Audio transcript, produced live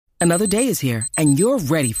Another day is here, and you're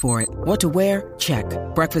ready for it. What to wear? Check.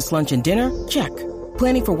 Breakfast, lunch, and dinner? Check.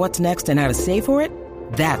 Planning for what's next and how to save for it?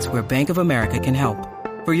 That's where Bank of America can help.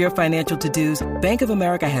 For your financial to-dos, Bank of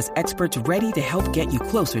America has experts ready to help get you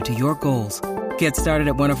closer to your goals. Get started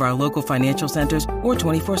at one of our local financial centers or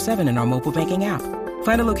 24/7 in our mobile banking app.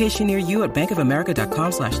 Find a location near you at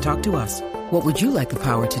bankofamerica.com/talktous. What would you like the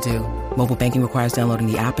power to do? Mobile banking requires downloading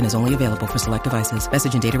the app and is only available for select devices.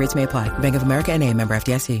 Message and data rates may apply. Bank of America NA, member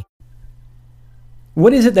FDIC.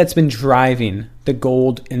 What is it that's been driving the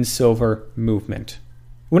gold and silver movement?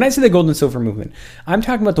 When I say the gold and silver movement, I'm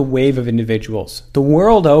talking about the wave of individuals the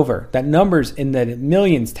world over, that numbers in the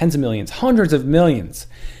millions, tens of millions, hundreds of millions,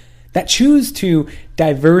 that choose to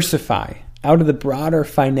diversify out of the broader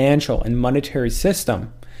financial and monetary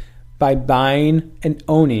system by buying and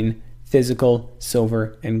owning physical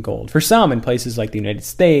silver and gold. For some, in places like the United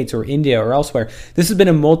States or India or elsewhere, this has been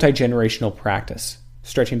a multi-generational practice,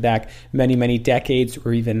 stretching back many, many decades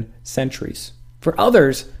or even centuries. For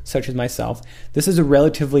others, such as myself, this is a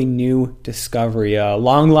relatively new discovery, a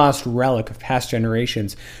long-lost relic of past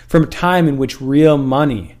generations from a time in which real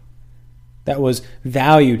money that was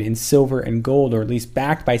valued in silver and gold, or at least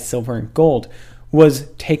backed by silver and gold, was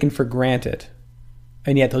taken for granted.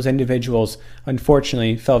 And yet those individuals,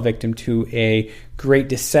 unfortunately, fell victim to a great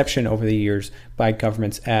deception over the years by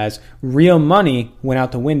governments as real money went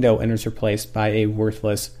out the window and was replaced by a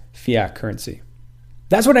worthless fiat currency.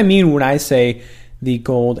 That's what I mean when I say the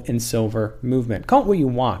gold and silver movement. Call it what you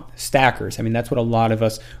want. Stackers. I mean, that's what a lot of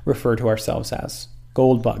us refer to ourselves as.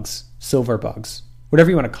 Gold bugs, silver bugs, whatever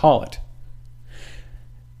you want to call it.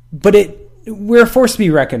 But we're a force to be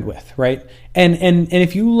reckoned with, right? And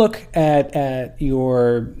if you look at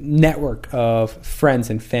your network of friends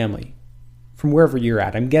and family from wherever you're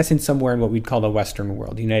at, I'm guessing somewhere in what we'd call the Western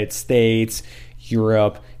world, the United States,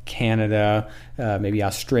 Europe, Canada, maybe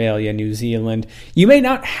Australia, New Zealand, you may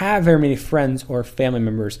not have very many friends or family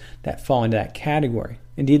members that fall into that category.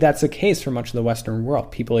 Indeed, that's the case for much of the Western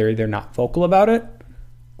world. People are either not vocal about it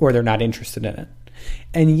or they're not interested in it.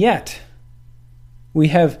 And yet, we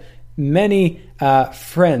have many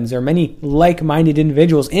friends or many like-minded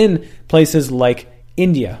individuals in places like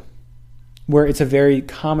India, where it's a very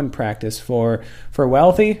common practice for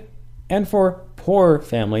wealthy and for poor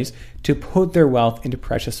families to put their wealth into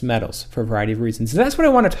precious metals for a variety of reasons. And that's what I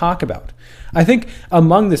want to talk about. I think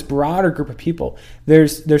among this broader group of people,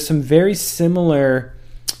 there's some very similar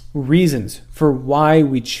reasons for why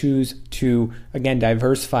we choose to, again,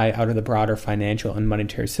 diversify out of the broader financial and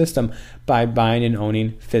monetary system by buying and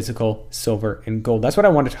owning physical silver and gold. That's what I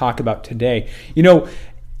want to talk about today. You know,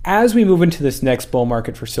 as we move into this next bull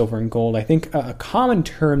market for silver and gold, I think a common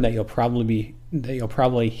term that you'll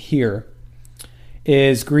probably hear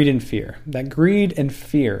is greed and fear. That greed and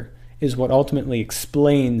fear is what ultimately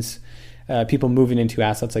explains people moving into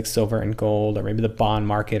assets like silver and gold, or maybe the bond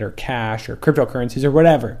market or cash or cryptocurrencies or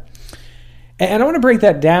whatever. And I want to break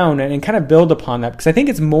that down and kind of build upon that, because I think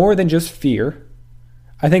it's more than just fear.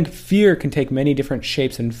 I think fear can take many different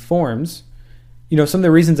shapes and forms. You know, some of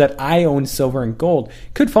the reasons that I own silver and gold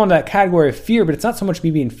could fall into that category of fear, but it's not so much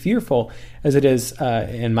me being fearful as it is,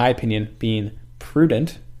 in my opinion, being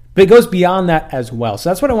prudent. But it goes beyond that as well. So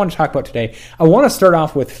that's what I want to talk about today. I want to start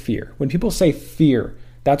off with fear. When people say fear,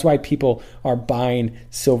 that's why people are buying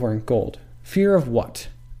silver and gold. Fear of what?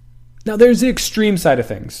 Now, there's the extreme side of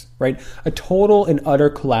things, right? A total and utter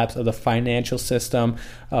collapse of the financial system,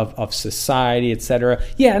 of society, etc.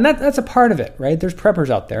 Yeah, and that's a part of it, right? There's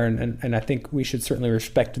preppers out there, and I think we should certainly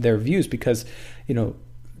respect their views because, you know,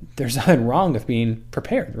 there's nothing wrong with being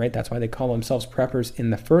prepared, right? That's why they call themselves preppers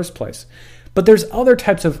in the first place. But there's other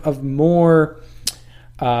types of more,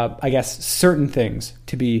 certain things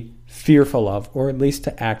to be fearful of, or at least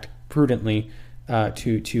to act prudently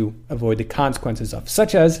to avoid the consequences of,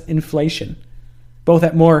 such as inflation, both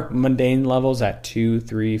at more mundane levels at 2,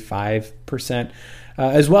 3, 5%,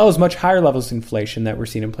 as well as much higher levels of inflation that we're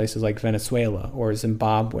seeing in places like Venezuela or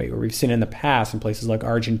Zimbabwe, or we've seen in the past in places like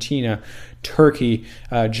Argentina, Turkey,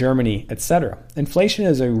 Germany, etc. Inflation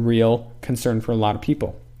is a real concern for a lot of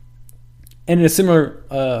people. And in a similar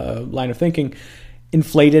line of thinking,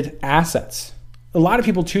 inflated assets. A lot of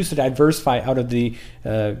people choose to diversify out of the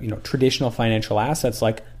traditional financial assets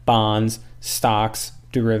like bonds, stocks,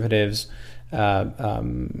 derivatives,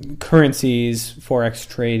 currencies, forex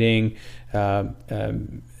trading,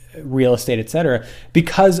 real estate, etc.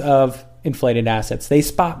 because of inflated assets. They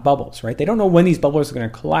spot bubbles, right? They don't know when these bubbles are going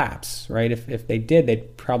to collapse, right? If they did,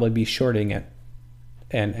 they'd probably be shorting it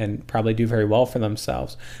and probably do very well for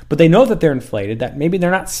themselves. But they know that they're inflated, that maybe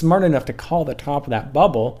they're not smart enough to call the top of that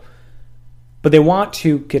bubble, But they want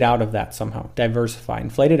to get out of that somehow, diversify,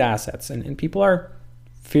 inflated assets. And people are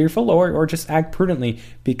fearful or just act prudently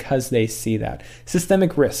because they see that.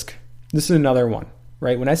 Systemic risk. This is another one,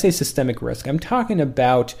 right? When I say systemic risk, I'm talking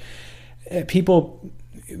about people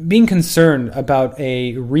being concerned about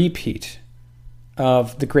a repeat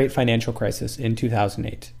of the great financial crisis in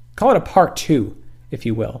 2008. Call it a part 2, if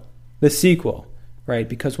you will, the sequel, right?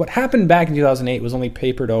 Because what happened back in 2008 was only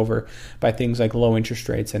papered over by things like low interest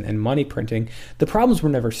rates and money printing. The problems were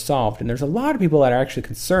never solved. And there's a lot of people that are actually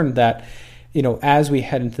concerned that, as we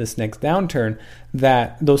head into this next downturn,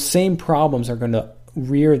 that those same problems are going to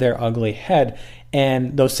rear their ugly head,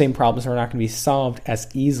 and those same problems are not going to be solved as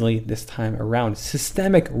easily this time around.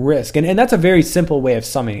 Systemic risk. And that's a very simple way of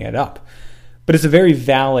summing it up, but it's a very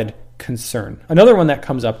valid concern. Another one that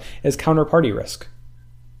comes up is counterparty risk,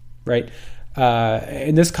 right?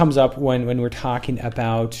 And this comes up when we're talking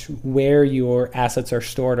about where your assets are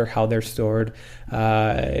stored or how they're stored,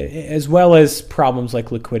 as well as problems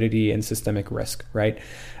like liquidity and systemic risk, right?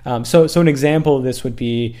 So an example of this would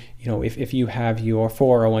be, if you have your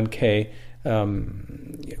 401k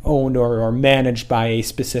owned or managed by a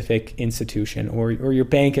specific institution, or your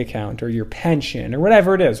bank account or your pension or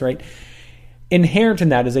whatever it is, right? Inherent in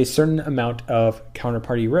that is a certain amount of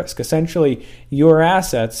counterparty risk. Essentially, your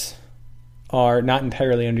assets are not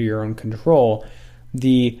entirely under your own control.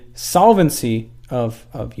 The solvency of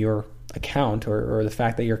your account, or the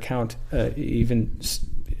fact that your account even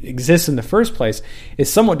exists in the first place,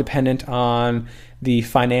 is somewhat dependent on the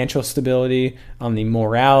financial stability, on the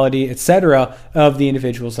morality, etc., of the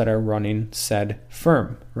individuals that are running said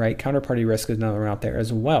firm, right? Counterparty risk is another one out there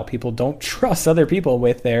as well. People don't trust other people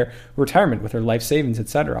with their retirement, with their life savings,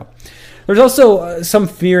 etc. There's also some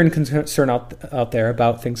fear and concern out there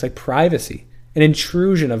about things like privacy, an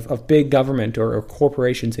intrusion of big government or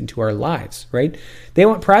corporations into our lives, right? They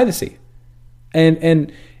want privacy.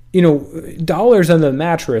 And dollars on the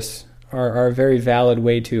mattress are a very valid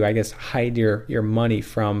way to, I guess, hide your money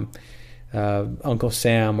from Uncle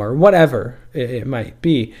Sam or whatever it might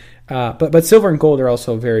be. But silver and gold are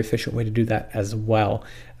also a very efficient way to do that as well,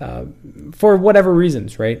 for whatever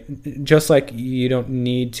reasons, right? Just like you don't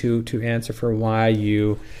need to answer for why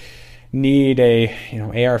you need a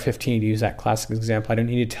AR-15, to use that classic example. I don't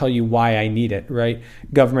need to tell you why I need it, right?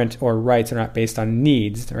 Government or rights are not based on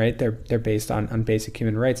needs, right? They're based on basic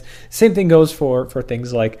human rights. Same thing goes for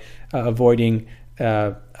things like avoiding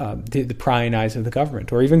the prying eyes of the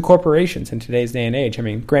government or even corporations in today's day and age. I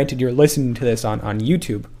mean, granted, you're listening to this on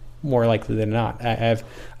YouTube more likely than not. I have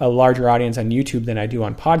a larger audience on YouTube than I do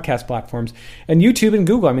on podcast platforms. And YouTube and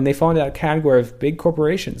Google, they fall into that category of big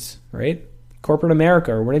corporations, right? Corporate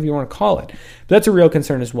America, or whatever you want to call it. But that's a real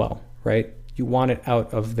concern as well, right? You want it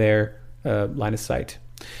out of their line of sight.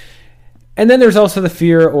 And then there's also the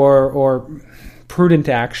fear or prudent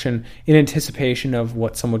action in anticipation of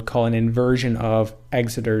what some would call an inversion of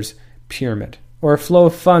Exeter's pyramid, or a flow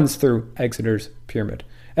of funds through Exeter's pyramid.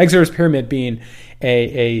 Exeter's pyramid being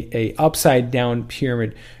a upside down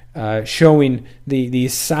pyramid, showing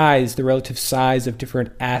the relative size of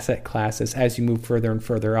different asset classes as you move further and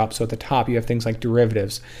further up. So at the top you have things like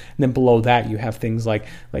derivatives, and then below that you have things like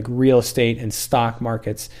real estate and stock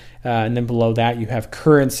markets, and then below that you have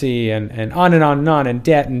currency and on and on and on, and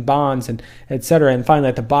debt and bonds and etc. And finally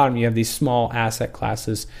at the bottom you have these small asset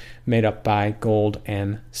classes made up by gold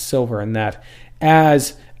and silver. And that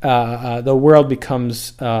as the world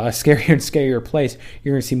becomes a scarier and scarier place,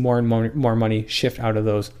 you're going to see more and more money shift out of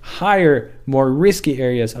those higher, more risky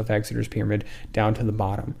areas of Exeter's pyramid down to the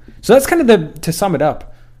bottom. So that's kind of to sum it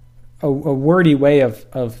up, a wordy way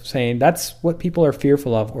of saying that's what people are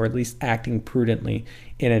fearful of, or at least acting prudently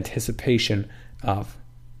in anticipation of.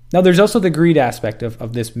 Now, there's also the greed aspect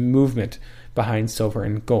of this movement behind silver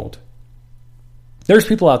and gold. There's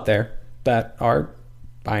people out there that are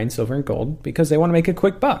buying silver and gold because they want to make a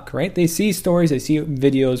quick buck, right? They see stories, they see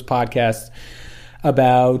videos, podcasts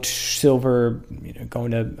about silver,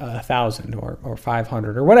 going to 1,000 or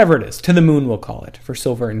 500 or whatever it is, to the moon we'll call it, for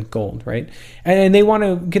silver and gold, right? And they want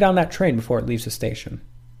to get on that train before it leaves the station.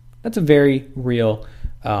 That's a very real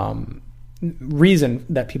reason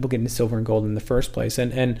that people get into silver and gold in the first place.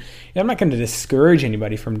 And I'm not going to discourage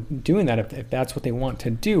anybody from doing that if that's what they want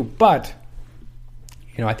to do, but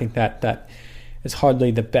I think that is hardly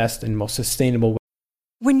the best and most sustainable way.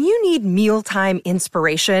 When you need mealtime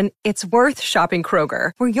inspiration, it's worth shopping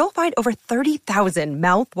Kroger, where you'll find over 30,000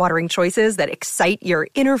 mouth-watering choices that excite your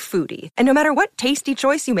inner foodie. And no matter what tasty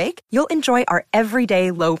choice you make, you'll enjoy our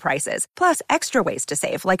everyday low prices, plus extra ways to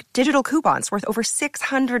save, like digital coupons worth over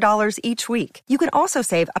 $600 each week. You can also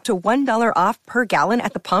save up to $1 off per gallon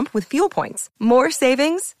at the pump with fuel points. More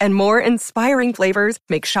savings and more inspiring flavors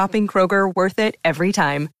make shopping Kroger worth it every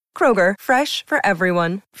time. Kroger, fresh for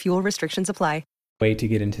everyone. Fuel restrictions apply. Way to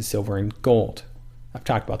get into silver and gold. I've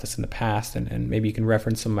talked about this in the past, and maybe you can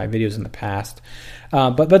reference some of my videos in the past.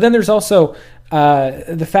 But then there's also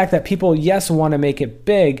the fact that people, yes, want to make it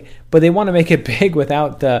big, but they want to make it big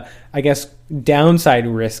without the, I guess, downside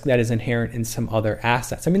risk that is inherent in some other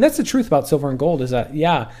assets. I mean, that's the truth about silver and gold, is that,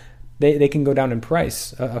 yeah, they can go down in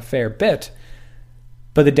price a fair bit,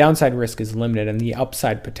 but the downside risk is limited, and the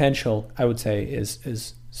upside potential, I would say,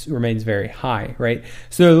 remains very high, right?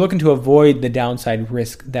 So they're looking to avoid the downside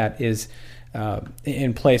risk that is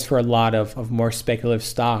in place for a lot of more speculative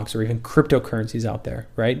stocks or even cryptocurrencies out there,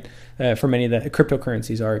 right? For many of the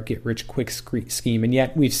cryptocurrencies are a get-rich-quick scheme, and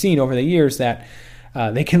yet we've seen over the years that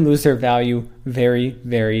they can lose their value very,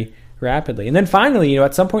 very rapidly. And then finally,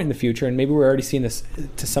 at some point in the future, and maybe we're already seeing this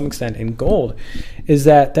to some extent in gold, is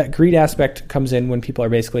that greed aspect comes in when people are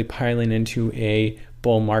basically piling into a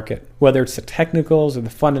bull market, whether it's the technicals or the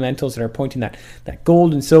fundamentals that are pointing that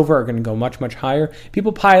gold and silver are going to go much, much higher.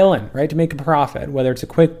 People pile in, right, to make a profit, whether it's a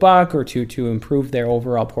quick buck or to improve their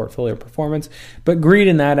overall portfolio performance. But greed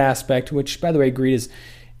in that aspect, which, by the way, greed is,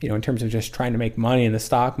 in terms of just trying to make money in the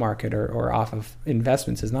stock market or off of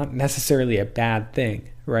investments, is not necessarily a bad thing,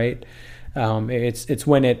 right? It's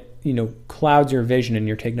when it clouds your vision and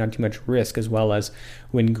you're taking on too much risk, as well as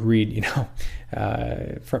when greed,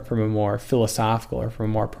 from a more philosophical or from a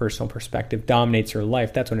more personal perspective, dominates your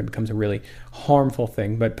life. That's when it becomes a really harmful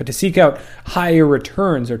thing. But to seek out higher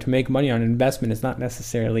returns or to make money on investment is not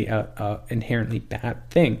necessarily a inherently bad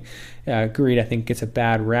thing. Greed, I think, gets a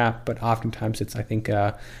bad rap, but oftentimes it's, I think,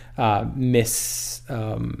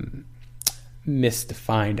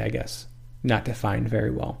 misdefined, I guess, not defined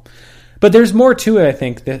very well. But there's more to it, I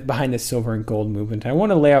think, behind this silver and gold movement. I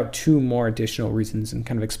want to lay out two more additional reasons and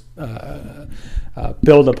kind of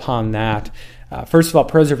build upon that. First of all,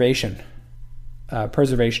 preservation.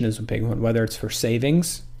 Preservation is a big one, whether it's for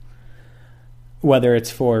savings, whether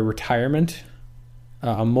it's for retirement,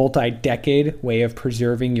 a multi-decade way of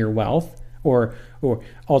preserving your wealth, or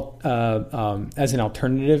as an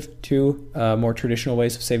alternative to more traditional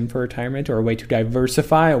ways of saving for retirement, or a way to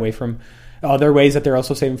diversify away from other ways that they're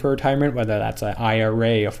also saving for retirement, whether that's an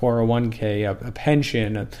IRA, a 401k, a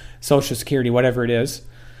pension, a Social Security, whatever it is,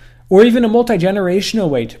 or even a multi-generational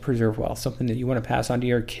way to preserve wealth, something that you want to pass on to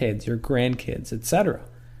your kids, your grandkids, etc.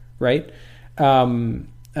 Right?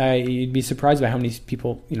 You'd be surprised by how many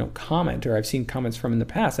people comment, or I've seen comments from in the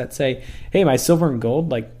past that say, "Hey, my silver and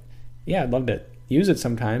gold, yeah, I'd love to use it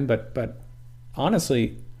sometime, but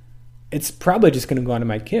honestly, it's probably just going to go on to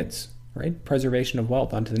my kids." Right? Preservation of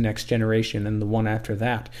wealth onto the next generation and the one after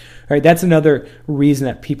that. Right? That's another reason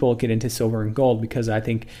that people get into silver and gold, because I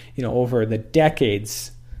think, over the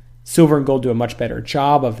decades, silver and gold do a much better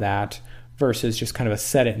job of that versus just kind of a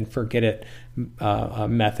set it and forget it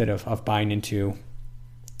method of buying into,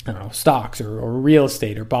 stocks or real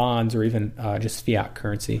estate or bonds or even just fiat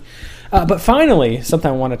currency. But finally,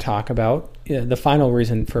 something I want to talk about, the final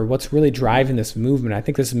reason for what's really driving this movement, I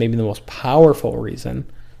think this is maybe the most powerful reason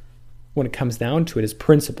when it comes down to it, is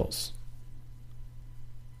principles.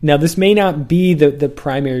 Now, this may not be the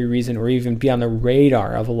primary reason or even be on the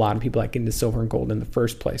radar of a lot of people that get into silver and gold in the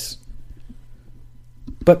first place.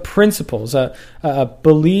 But principles, a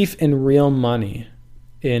belief in real money,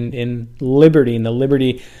 in liberty, in the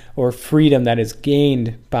liberty or freedom that is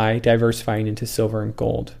gained by diversifying into silver and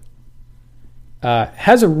gold,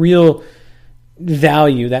 has a real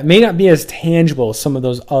value that may not be as tangible as some of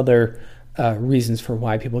those other reasons for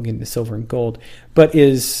why people get into silver and gold, but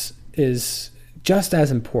is just as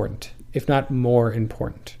important, if not more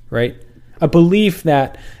important, right? A belief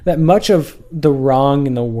that much of the wrong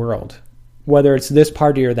in the world, whether it's this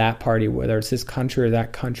party or that party, whether it's this country or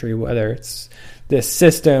that country, whether it's this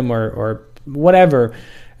system or whatever,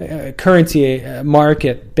 currency,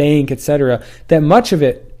 market, bank, etc., that much of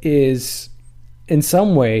it is in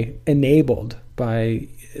some way enabled by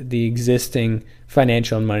the existing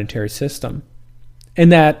financial and monetary system.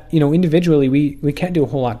 And that, individually, we can't do a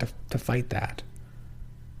whole lot to fight that,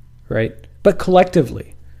 right? But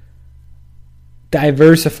collectively,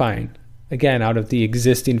 diversifying, again, out of the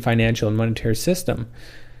existing financial and monetary system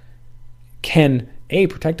can, A,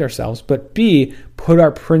 protect ourselves, but B, put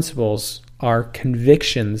our principles, our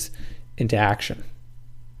convictions into action.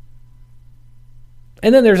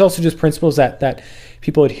 And then there's also just principles that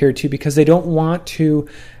people adhere to because they don't want to,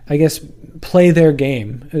 I guess, play their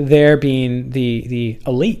game. They're being the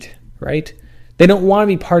elite, right? They don't want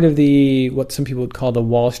to be part of what some people would call the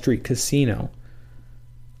Wall Street casino.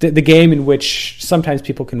 The game in which sometimes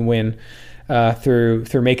people can win through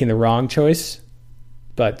making the wrong choice,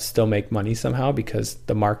 but still make money somehow because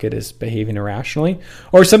the market is behaving irrationally.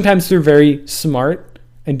 Or sometimes through very smart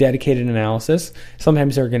and dedicated analysis.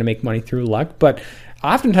 Sometimes they're going to make money through luck, but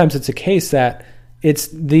oftentimes it's a case that it's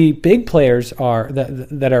the big players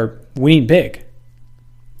that are winning big.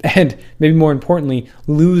 And maybe more importantly,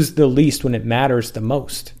 lose the least when it matters the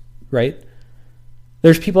most, right?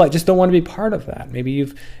 There's people that just don't want to be part of that. Maybe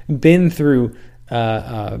you've been through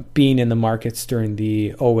being in the markets during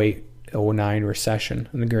the 08-09 recession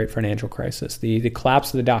and the great financial crisis, the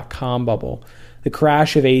collapse of the dot-com bubble, the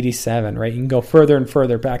crash of 87, right? You can go further and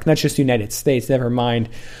further back. Not just the United States, never mind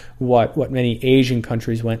what many Asian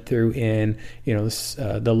countries went through in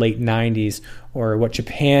the late 90s, or what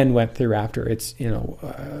Japan went through after its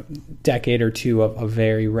decade or two of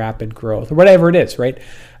very rapid growth, or whatever it is, right?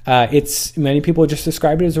 It's many people just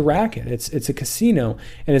describe it as a racket. It's a casino,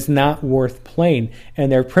 and it's not worth playing.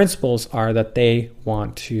 And their principles are that they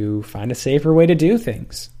want to find a safer way to do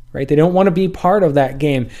things, right? They don't want to be part of that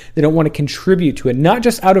game. They don't want to contribute to it, not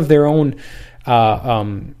just out of their own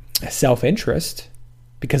self-interest,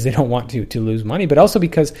 because they don't want to lose money, but also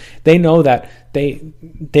because they know that they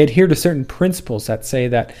adhere to certain principles that say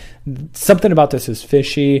that something about this is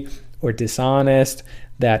fishy or dishonest,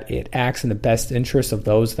 that it acts in the best interest of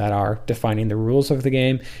those that are defining the rules of the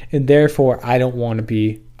game, and therefore I don't want to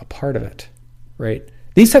be a part of it, right?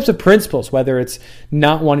 These types of principles, whether it's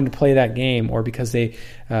not wanting to play that game or because they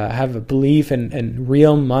have a belief in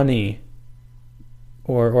real money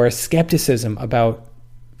or a skepticism about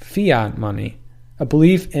fiat money, a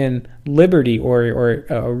belief in liberty or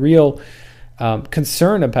a real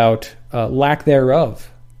concern about lack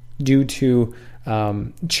thereof due to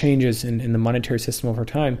changes in the monetary system over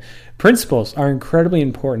time. Principles are incredibly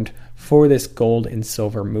important for this gold and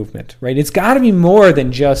silver movement, right? It's got to be more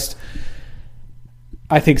than just,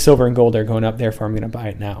 I think silver and gold are going up, therefore I'm going to buy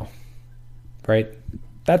it now, right?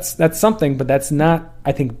 That's something, but that's not,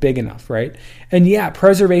 I think, big enough, right? And yeah,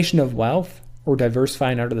 preservation of wealth or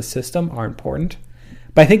diversifying out of the system are important,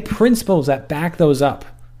 but I think principles that back those up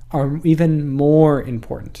are even more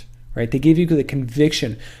important, right? They give you the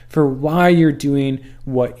conviction for why you're doing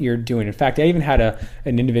what you're doing. In fact, I even had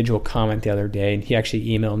an individual comment the other day, and he actually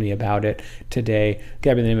emailed me about it today, a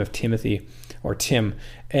guy by the name of Timothy, or Tim,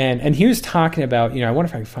 and he was talking about, I wonder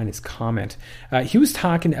if I can find his comment. He was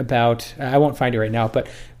talking about, I won't find it right now, but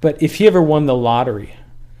if he ever won the lottery,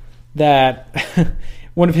 that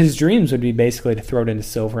one of his dreams would be basically to throw it into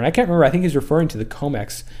silver. And I can't remember, I think he's referring to the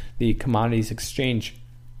COMEX, the Commodities Exchange,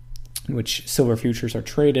 in which silver futures are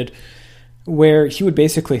traded, where he would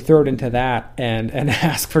basically throw it into that and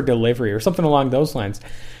ask for delivery or something along those lines.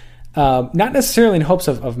 Not necessarily in hopes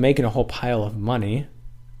of making a whole pile of money,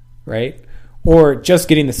 right? Or just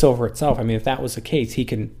getting the silver itself. I mean, if that was the case, he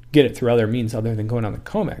can get it through other means other than going on the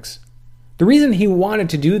COMEX. The reason he wanted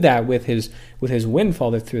to do that with his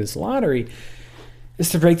windfall through this lottery is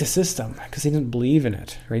to break the system, because he doesn't believe in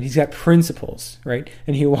it, right? He's got principles, right?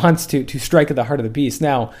 And he wants to strike at the heart of the beast.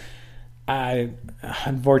 Now,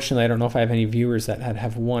 unfortunately, I don't know if I have any viewers that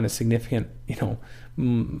have won a significant,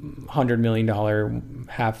 $100 million,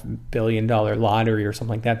 $500 million lottery or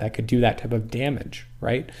something like that could do that type of damage,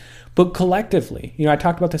 right? But collectively, I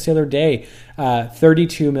talked about this the other day,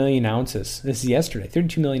 32 million ounces. This is yesterday,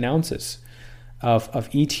 32 million ounces of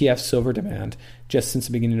ETF silver demand just since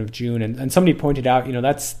the beginning of June. And somebody pointed out,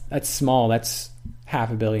 that's small. That's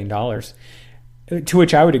 $500 million. To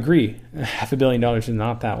which I would agree. $500 million is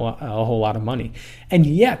not a whole lot of money. And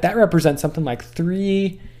yet that represents something like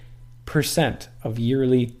 3% of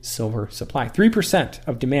yearly silver supply. 3%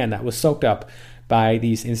 of demand that was soaked up by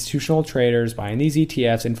these institutional traders buying these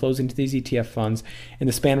ETFs, inflows into these ETF funds in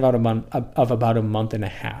the span of about a month and a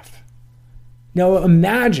half. Now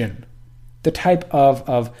imagine the type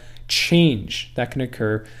of change that can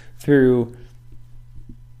occur through,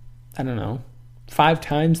 5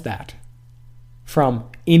 times that from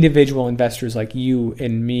individual investors like you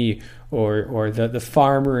and me, or the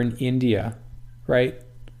farmer in India, right?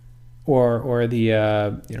 Or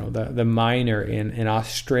the miner in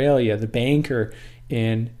Australia, the banker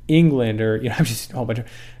in England, or I'm just a whole bunch of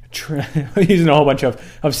using a whole bunch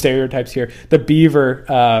of stereotypes here. The beaver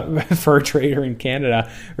fur trader in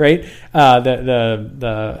Canada, right?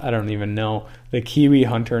 The I don't even know, the kiwi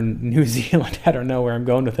hunter in New Zealand. I don't know where I'm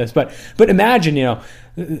going with this, but imagine,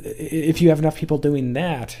 if you have enough people doing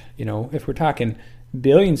that, if we're talking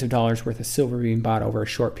billions of dollars worth of silver being bought over a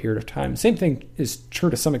short period of time. Same thing is true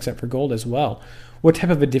to some extent for gold as well. What type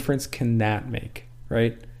of a difference can that make,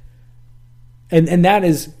 right? And that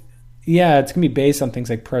is, yeah, it's going to be based on things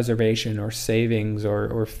like preservation or savings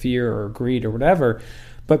or fear or greed or whatever.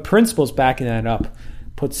 But principles backing that up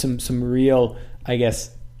put some real, I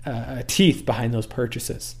guess, teeth behind those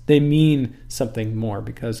purchases. They mean something more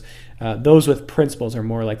because those with principles are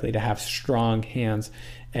more likely to have strong hands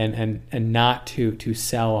and not to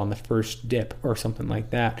sell on the first dip or something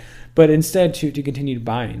like that, but instead to continue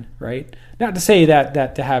buying, right? Not to say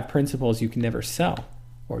that to have principles you can never sell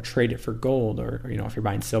or trade it for gold, or if you're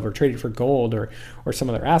buying silver, trade it for gold or some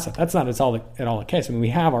other asset. That's not at all the case. I mean, we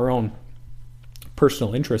have our own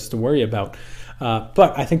personal interests to worry about.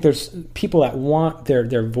 But I think there's people that want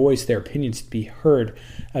their voice, their opinions to be heard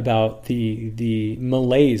about the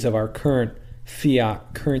malaise of our current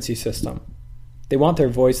fiat currency system. They want their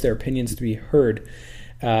voice, their opinions to be heard,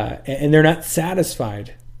 and they're not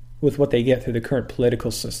satisfied with what they get through the current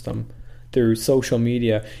political system, through social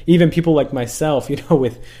media. Even people like myself,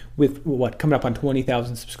 with what, coming up on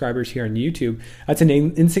 20,000 subscribers here on YouTube, that's an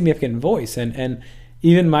insignificant voice, and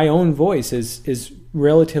even my own voice is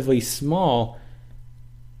relatively small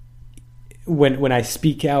when I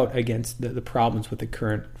speak out against the problems with the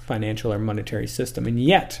current financial or monetary system. And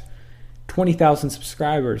yet 20,000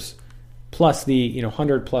 subscribers plus the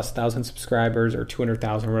 100,000+ subscribers or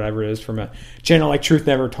 200,000 or whatever it is from a channel like Truth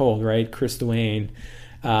Never Told, right? Chris Duane,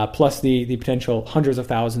 plus the potential hundreds of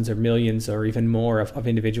thousands or millions or even more of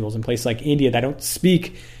individuals in places like India that don't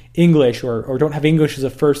speak English or don't have English as a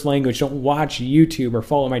first language, don't watch YouTube or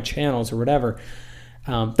follow my channels or whatever,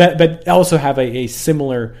 but also have a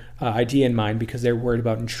similar idea in mind because they're worried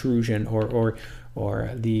about intrusion or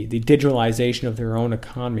the digitalization of their own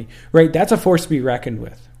economy, right? That's a force to be reckoned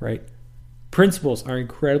with, right? Principles are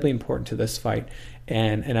incredibly important to this fight,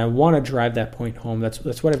 and I want to drive that point home. That's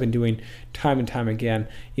what I've been doing time and time again.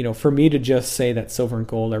 For me to just say that silver and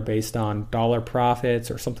gold are based on dollar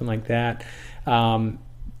profits or something like that,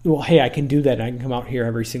 well, hey, I can do that. I can come out here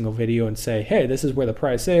every single video and say, hey, this is where the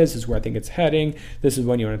price is. This is where I think it's heading. This is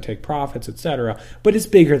when you want to take profits, etc. But it's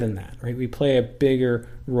bigger than that, right? We play a bigger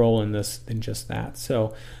role in this than just that.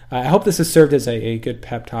 So I hope this has served as a good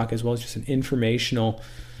pep talk as well as just an informational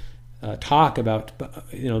talk about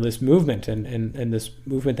this movement and this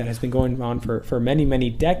movement that has been going on for many, many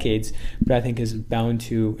decades, but I think is bound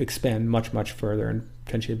to expand much, much further and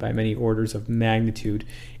potentially by many orders of magnitude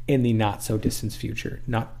in the not so distant future.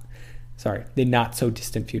 The not so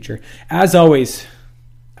distant future. As always,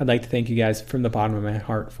 I'd like to thank you guys from the bottom of my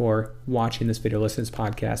heart for watching this video, listening to this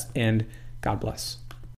podcast, and God bless.